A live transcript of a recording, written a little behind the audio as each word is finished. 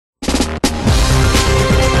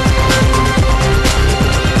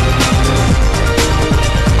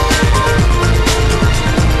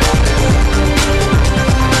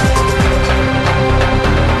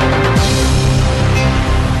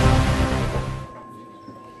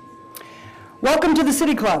Welcome to the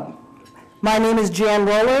City Club. My name is Jan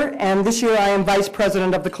Roller, and this year I am Vice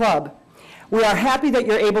President of the club. We are happy that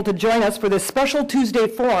you're able to join us for this special Tuesday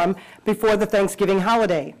forum before the Thanksgiving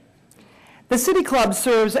holiday. The City Club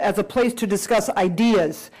serves as a place to discuss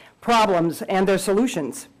ideas, problems, and their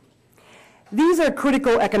solutions. These are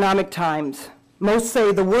critical economic times. Most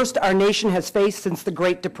say the worst our nation has faced since the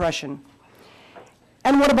Great Depression.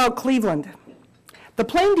 And what about Cleveland? The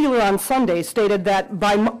Plain Dealer on Sunday stated that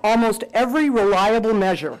by almost every reliable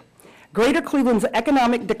measure, Greater Cleveland's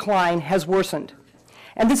economic decline has worsened.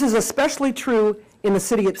 And this is especially true in the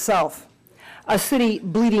city itself, a city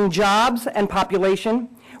bleeding jobs and population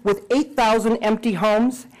with 8,000 empty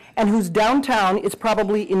homes and whose downtown is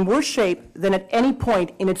probably in worse shape than at any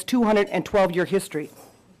point in its 212-year history.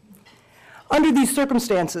 Under these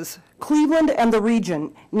circumstances, Cleveland and the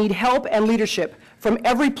region need help and leadership from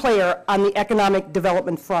every player on the economic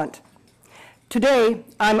development front. Today,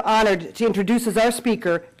 I'm honored to introduce as our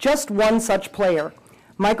speaker just one such player,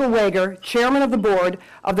 Michael Wager, Chairman of the Board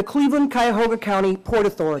of the Cleveland-Cuyahoga County Port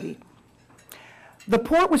Authority. The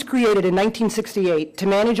port was created in 1968 to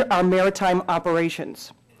manage our maritime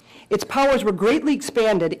operations. Its powers were greatly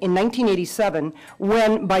expanded in 1987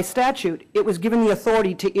 when, by statute, it was given the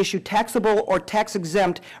authority to issue taxable or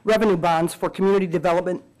tax-exempt revenue bonds for community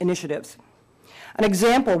development initiatives. An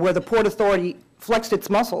example where the Port Authority flexed its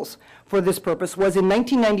muscles for this purpose was in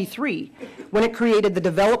 1993 when it created the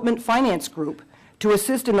Development Finance Group to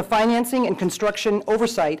assist in the financing and construction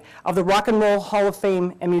oversight of the Rock and Roll Hall of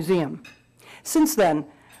Fame and Museum. Since then,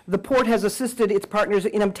 the port has assisted its partners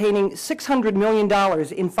in obtaining $600 million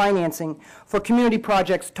in financing for community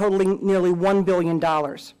projects totaling nearly $1 billion.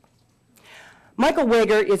 Michael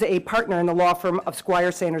Wager is a partner in the law firm of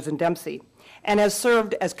Squire, Sanders, and Dempsey, and has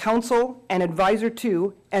served as counsel and advisor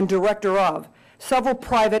to and director of several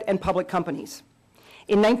private and public companies.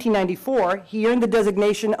 In 1994, he earned the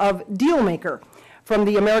designation of Dealmaker from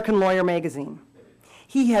the American Lawyer magazine.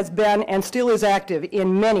 He has been and still is active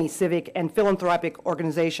in many civic and philanthropic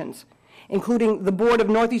organizations, including the Board of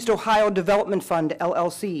Northeast Ohio Development Fund,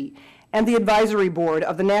 LLC, and the advisory board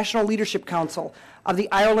of the National Leadership Council of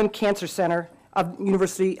the Ireland Cancer Center of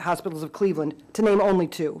University Hospitals of Cleveland, to name only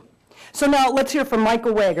two. So now let's hear from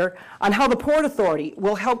Michael Wager on how the Port Authority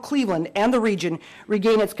will help Cleveland and the region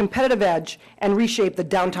regain its competitive edge and reshape the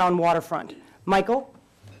downtown waterfront. Michael?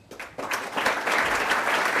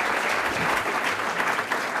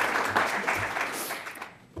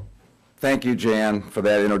 Thank you, Jan, for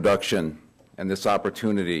that introduction and this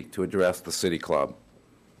opportunity to address the City Club.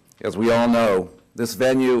 As we all know, this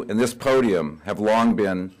venue and this podium have long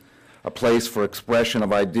been a place for expression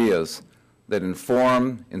of ideas that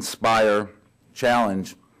inform, inspire,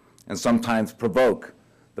 challenge, and sometimes provoke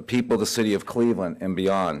the people of the city of Cleveland and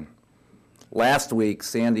beyond. Last week,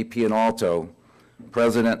 Sandy Pianalto,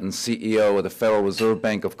 President and CEO of the Federal Reserve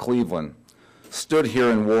Bank of Cleveland, stood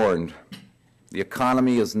here and warned, the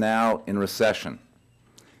economy is now in recession.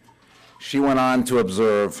 She went on to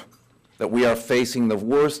observe that we are facing the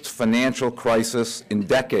worst financial crisis in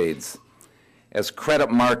decades as credit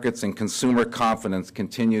markets and consumer confidence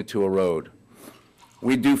continue to erode.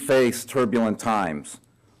 We do face turbulent times,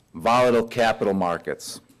 volatile capital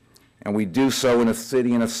markets, and we do so in a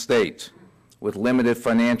city and a state with limited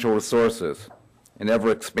financial resources and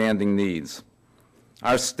ever-expanding needs.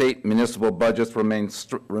 Our state municipal budgets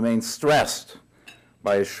remain stressed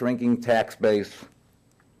by a shrinking tax base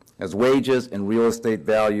as wages and real estate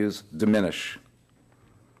values diminish.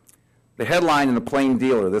 The headline in the Plain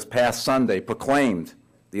Dealer this past Sunday proclaimed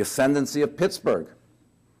the ascendancy of Pittsburgh,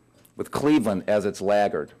 with Cleveland as its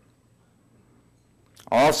laggard.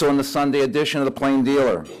 Also in the Sunday edition of the Plain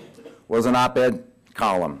Dealer was an op-ed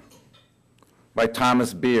column by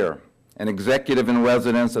Thomas Beer, an executive in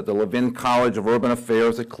residence at the Levin College of Urban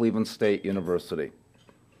Affairs at Cleveland State University.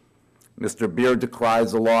 Mr. Beer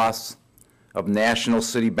decries the loss of National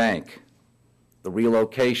City Bank, the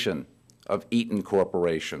relocation of Eaton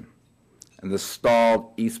Corporation, and the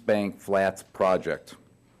stalled East Bank Flats project.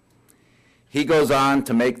 He goes on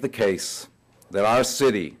to make the case that our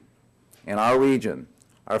city and our region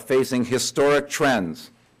are facing historic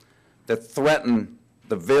trends that threaten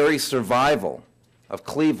the very survival of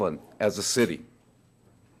Cleveland as a city.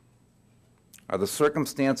 Are the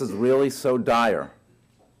circumstances really so dire?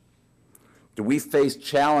 Do we face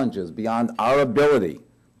challenges beyond our ability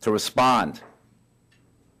to respond?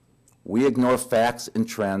 We ignore facts and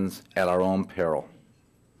trends at our own peril.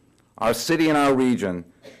 Our city and our region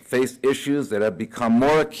face issues that have become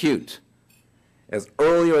more acute as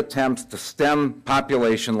earlier attempts to stem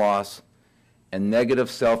population loss and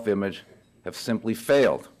negative self-image have simply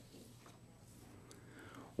failed.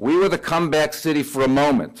 We were the comeback city for a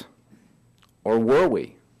moment, or were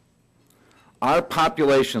we? Our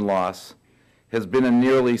population loss has been a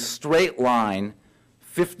nearly straight line,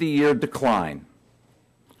 50-year decline.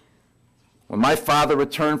 When my father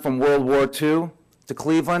returned from World War II to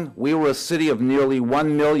Cleveland, we were a city of nearly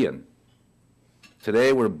 1 million.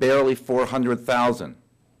 Today, we're barely 400,000.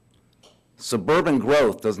 Suburban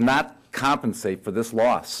growth does not compensate for this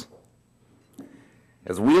loss.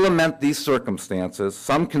 As we lament these circumstances,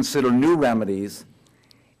 some consider new remedies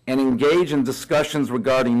and engage in discussions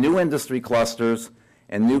regarding new industry clusters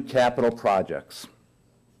and new capital projects.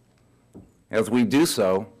 As we do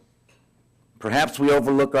so, perhaps we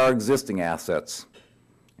overlook our existing assets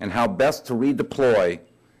and how best to redeploy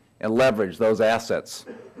and leverage those assets.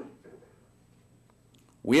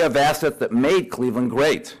 We have assets that made Cleveland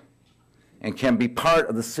great and can be part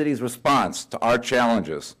of the city's response to our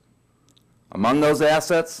challenges. Among those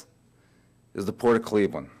assets is the Port of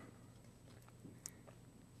Cleveland.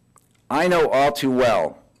 I know all too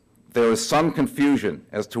well there is some confusion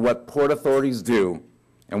as to what port authorities do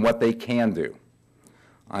and what they can do.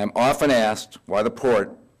 I am often asked why the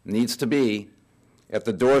port needs to be at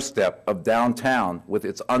the doorstep of downtown with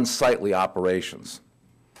its unsightly operations.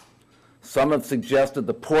 Some have suggested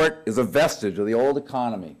the port is a vestige of the old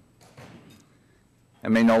economy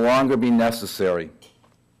and may no longer be necessary.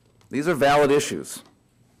 These are valid issues.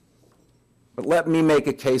 But let me make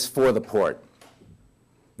a case for the port.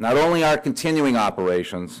 Not only our continuing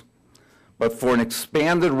operations, but for an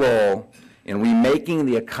expanded role in remaking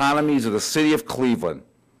the economies of the city of Cleveland,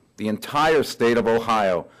 the entire state of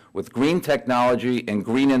Ohio, with green technology and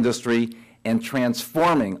green industry, and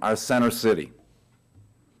transforming our center city.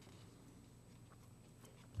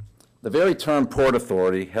 The very term Port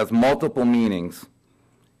Authority has multiple meanings,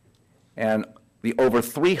 and the over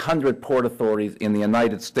 300 port authorities in the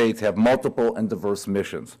United States have multiple and diverse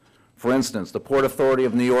missions. For instance, the Port Authority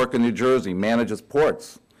of New York and New Jersey manages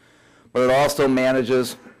ports, but it also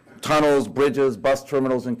manages tunnels, bridges, bus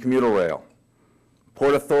terminals, and commuter rail.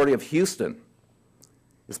 Port Authority of Houston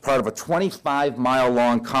is part of a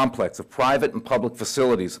 25-mile-long complex of private and public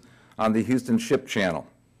facilities on the Houston Ship Channel,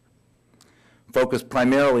 focused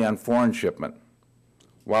primarily on foreign shipment,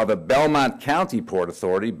 while the Belmont County Port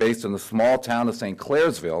Authority, based in the small town of St.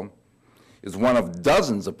 Clairsville, is one of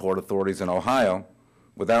dozens of port authorities in Ohio.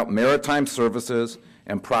 Without maritime services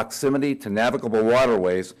and proximity to navigable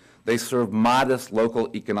waterways, they serve modest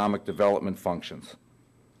local economic development functions.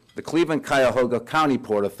 The Cleveland-Cuyahoga County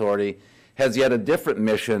Port Authority has yet a different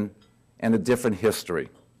mission and a different history.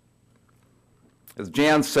 As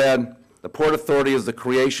Jan said, the Port Authority is the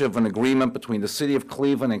creation of an agreement between the City of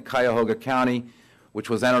Cleveland and Cuyahoga County, which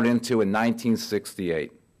was entered into in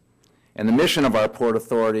 1968. And the mission of our Port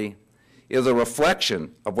Authority is a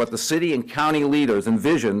reflection of what the city and county leaders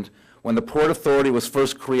envisioned when the Port Authority was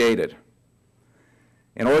first created.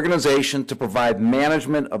 An organization to provide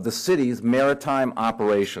management of the city's maritime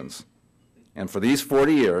operations. And for these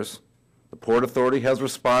 40 years, the Port Authority has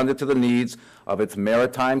responded to the needs of its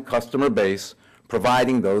maritime customer base,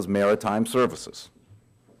 providing those maritime services.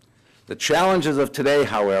 The challenges of today,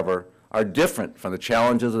 however, are different from the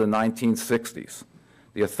challenges of the 1960s.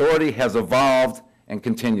 The authority has evolved and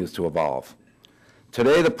continues to evolve.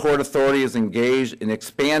 Today, the Port Authority is engaged in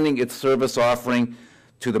expanding its service offering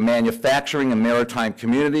to the manufacturing and maritime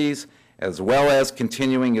communities, as well as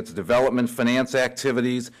continuing its development finance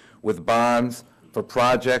activities with bonds for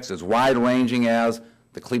projects as wide-ranging as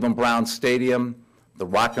the Cleveland Browns Stadium, the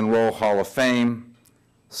Rock and Roll Hall of Fame,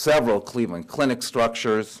 several Cleveland Clinic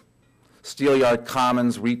structures, Steelyard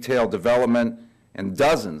Commons retail development, and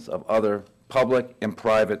dozens of other public and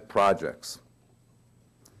private projects.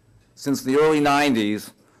 Since the early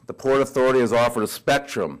 90s, the Port Authority has offered a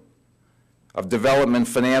spectrum of development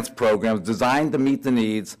finance programs designed to meet the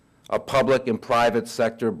needs of public and private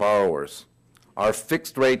sector borrowers. Our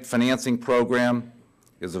fixed-rate financing program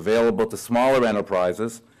is available to smaller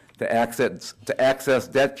enterprises to access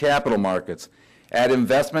debt capital markets at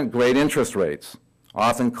investment-grade interest rates,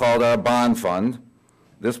 often called our bond fund.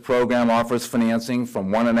 This program offers financing from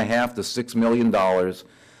 $1.5 to $6 million,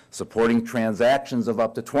 supporting transactions of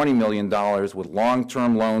up to $20 million with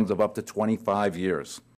long-term loans of up to 25 years.